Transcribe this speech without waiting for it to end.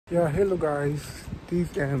Yeah, hello guys. This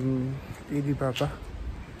AD Baba.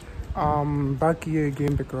 Back here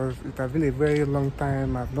again because it has been a very long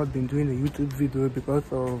time. I've not been doing a YouTube video because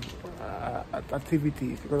of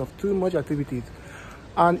activities, because of too much activities.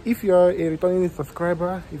 And if you are a returning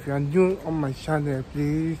subscriber, if you are new on my channel,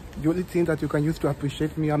 please, the only thing that you can use to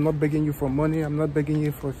appreciate me, I'm not begging you for money, I'm not begging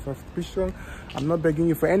you for subscription, I'm not begging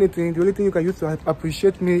you for anything. The only thing you can use to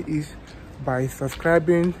appreciate me is by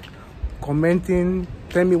subscribing, commenting,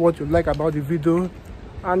 tell me what you like about the video,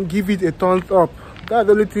 and give it a thumbs up. That's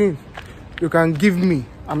the only thing you can give me.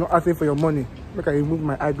 I'm not asking for your money. Make I remove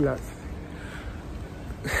my eyeglass.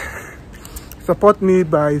 Support me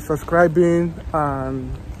by subscribing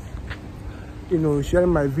and sharing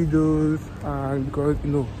my videos, and because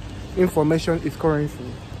information is currency.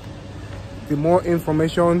 The more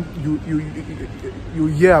information you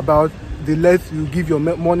hear about, the less you give your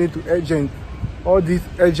money to agents. All these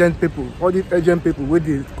agent people where they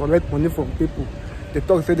collect money from people, they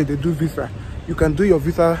talk say that they do visa. You can do your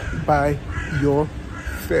visa by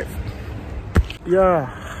yourself. Yeah,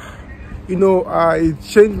 I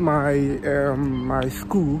changed my my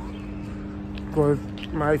school because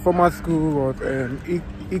my former school was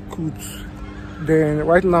Ikut. Then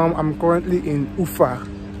right now I'm currently in Ufa.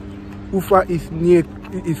 Ufa is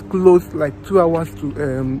close like 2 hours to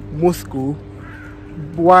Moscow.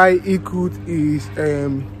 Why Ikut is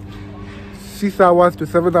 6 hours to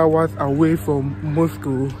 7 hours away from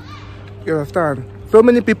Moscow. You understand? So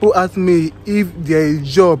many people ask me if there is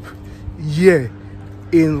job here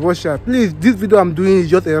in Russia. Please, this video I'm doing is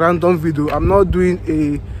just a random video. I'm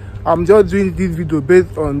just doing this video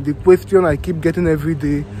based on the question I keep getting every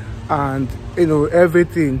day, and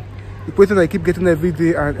everything. The questions I keep getting every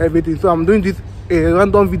day and everything. So I'm doing this a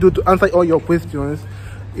random video to answer all your questions.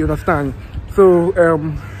 You understand? So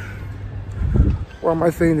what am I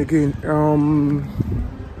saying again?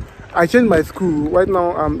 I changed my school. Right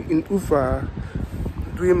now I'm in Ufa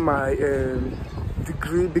doing my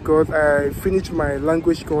degree because I finished my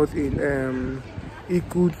language course in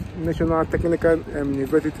Ikut National Technical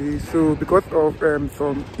University. So because of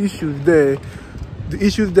some issues there, the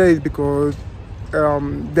issues there is because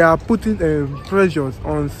they are putting pressures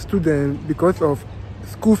on students because of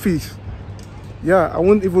school fees. Yeah, I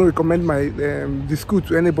won't even recommend the school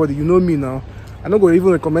to anybody. You know me now. I'm not going to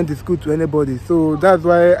even recommend the school to anybody. So that's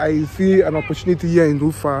why I see an opportunity here in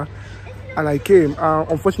Ufa, and I came.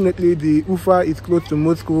 Unfortunately, the Ufa is close to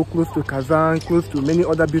Moscow, close to Kazan, close to many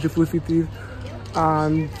other beautiful cities,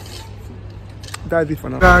 and that's it for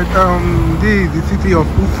now. This is the city of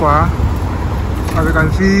Ufa. As you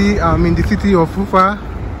can see, I'm in the city of Ufa.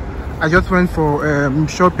 I just went for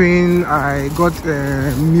shopping. I got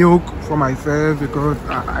milk for myself because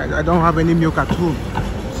I don't have any milk at home.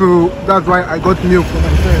 So that's why I got milk for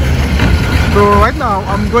myself. So right now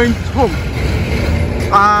I'm going home.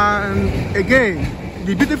 And again,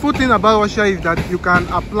 the beautiful thing about Russia is that you can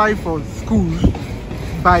apply for schools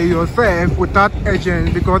by yourself without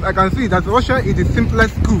agents, because I can see that Russia is the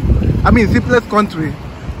simplest simplest country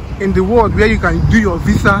in the world where you can do your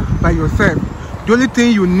visa by yourself. The only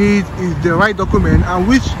thing you need is the right document, and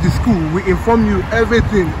which the school will inform you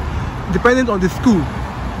everything depending on the school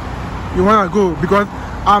you want to go. Because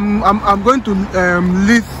I'm going to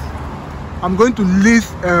list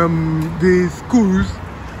the schools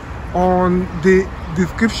on the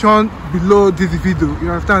description below this video. You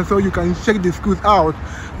understand? So you can check the schools out.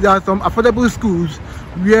 There are some affordable schools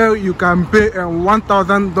where you can pay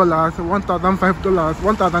 $1,000, $1,500,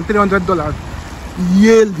 $1,300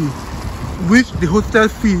 yearly, which the hostel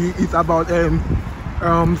fee is about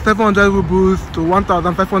 700 rubles to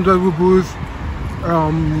 1,500 rubles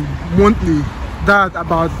monthly. That's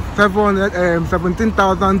about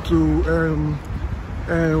 17,000 to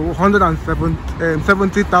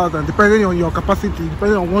 170,000, depending on your capacity,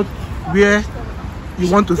 depending on where you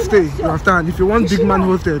want to stay. You understand? If you want big man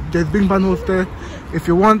hostel, there's big man hostel. If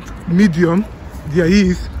you want medium, there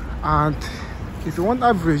is. And if you want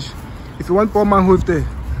average, if you want poor man hostel,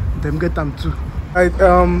 them get them too. Right,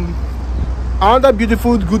 another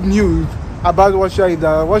beautiful good news about Russia is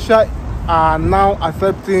that Russia are now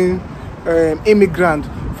accepting immigrants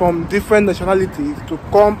from different nationalities to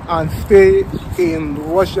come and stay in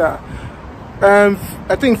Russia.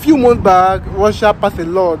 I think a few months back, Russia passed a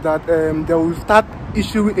law that they will start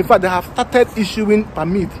issuing, in fact they have started issuing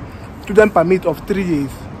student permit of 3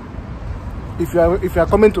 years. If you are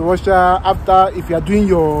coming to Russia if you are doing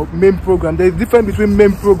your main program. There is difference between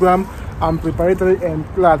main program and preparatory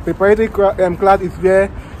class. Preparatory class is where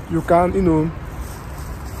you can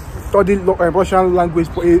study Russian language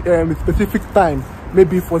for a specific time,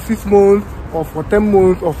 maybe for 6 months, or for 10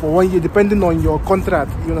 months or for 1 year, depending on your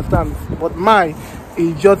contract. You understand? But mine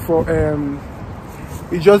is just for the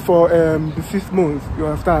 6 months. You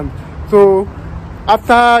understand? So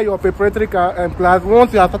after your preparatory class,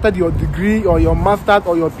 once you have started your degree or your master's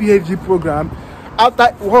or your PhD program,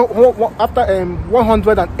 after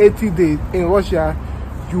 180 days in Russia,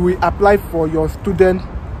 you will apply for your student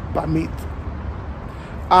permit.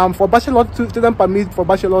 For bachelor student permit, for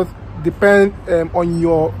bachelors, depends on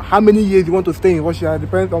your how many years you want to stay in Russia.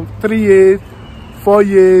 Depends on 3 years, 4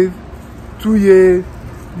 years, 2 years.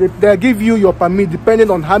 They give you your permit depending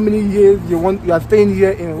on how many years you are staying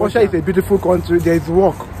here in Russia. Russia is a beautiful country. There is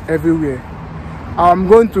work everywhere. I'm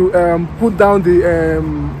going to put down the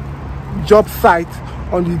job site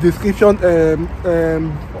on the description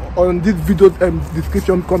on this video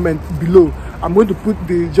description comment below. I'm going to put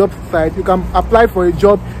the job site. You can apply for a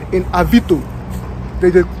job in Avito.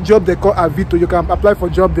 There's a job they call Avito. You can apply for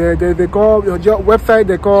a job there. They call your job website,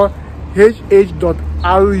 they call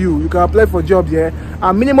hh.ru. You can apply for a job here.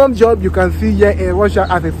 A minimum job you can see here in Russia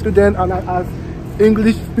as a student and as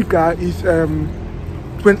English speaker is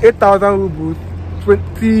 28,000 rubles,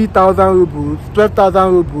 20,000 rubles,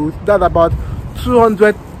 12,000 rubles. That's about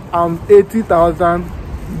 280,000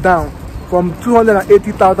 down. From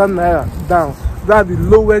 280,000 naira down. That's the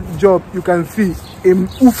lowest job you can see in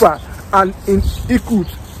Ufa and in Ikut.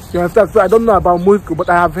 You understand? So I don't know about Moscow, but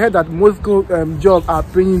I have heard that Moscow jobs are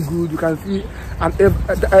paying good. You can see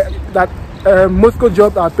that Moscow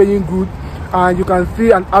jobs are paying good, and you can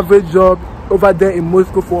see an average job over there in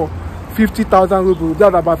Moscow for 50,000 rubles.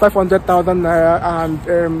 That's about 500,000 naira and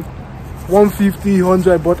 150,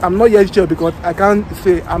 100. But I'm not yet sure because I can't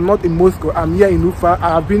say. I'm not in Moscow. I'm here in Ufa. I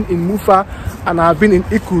have been in Ufa and I have been in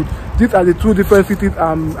Ikut. These are the two different cities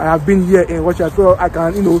I have been here in Russia, so I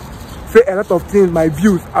can say a lot of things, my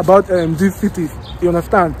views about these cities. You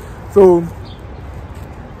understand? So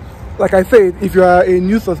like I said, if you are a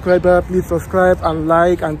new subscriber, please subscribe and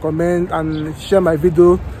like and comment and share my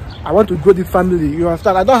video. I want to grow this family. You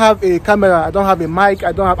understand? I don't have a camera, I don't have a mic,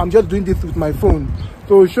 I'm just doing this with my phone.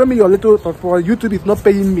 So show me your little support. YouTube is not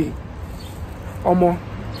paying me.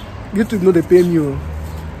 YouTube no they pay me.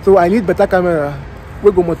 So I need better camera.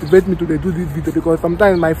 Will go motivate me to do this video because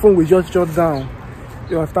sometimes my phone will just shut down.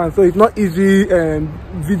 You understand? So it's not easy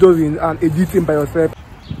videoing and editing by yourself.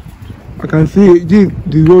 I can see this is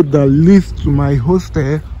the road that leads to my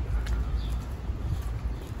hostel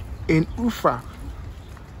in Ufa.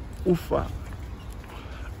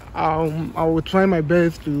 I will try my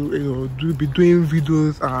best to be doing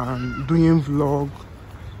videos and doing vlogs.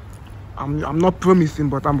 I'm not promising,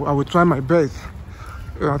 but I will try my best.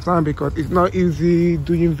 You understand? Because it's not easy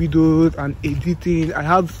doing videos and editing. I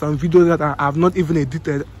have some videos that I have not even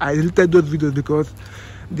edited. I deleted those videos because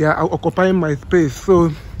they are occupying my space.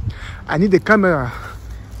 So I need a camera.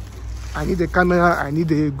 I need a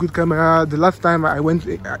good camera. The last time I went,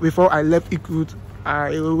 before I left Ikut,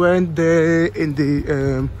 I went there in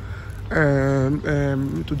the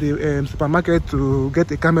to the supermarket to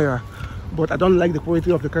get a camera, but I don't like the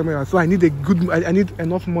quality of the camera. So I need I need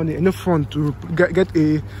enough money, enough funds to get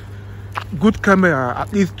a good camera,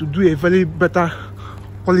 at least to do a very better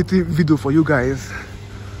quality video for you guys.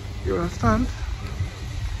 You understand?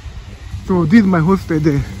 So this is my hostel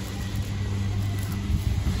there.